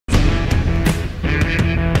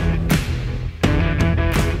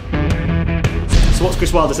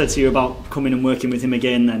Chris Wilder said to you about coming and working with him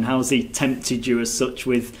again, and how's he tempted you as such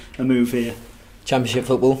with a move here? Championship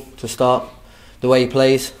football to start, the way he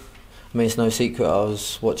plays. I mean, it's no secret I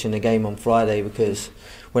was watching the game on Friday, because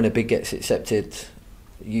when a bid gets accepted,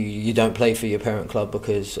 you don't play for your parent club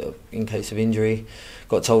because in case of injury.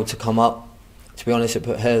 Got told to come up. To be honest, it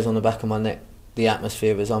put hairs on the back of my neck. The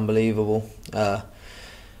atmosphere was unbelievable.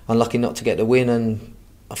 Unlucky not to get the win, and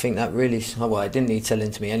I think that really, well, it didn't need selling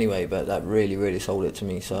to me anyway, but that really sold it to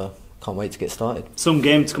me, so can't wait to get started. Some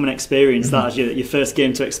game to come and experience that as your first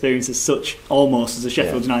game to experience as such, almost as a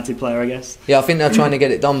Sheffield United player, I guess. Yeah, I think they're trying to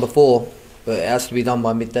get it done before, but it has to be done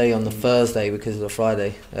by midday on the Thursday because of the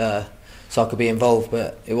Friday, so I could be involved,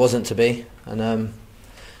 but it wasn't to be. And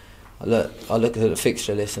I look at the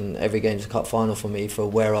fixture list, and every game's a cup final for me for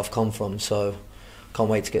where I've come from, so can't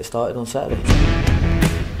wait to get started on Saturday.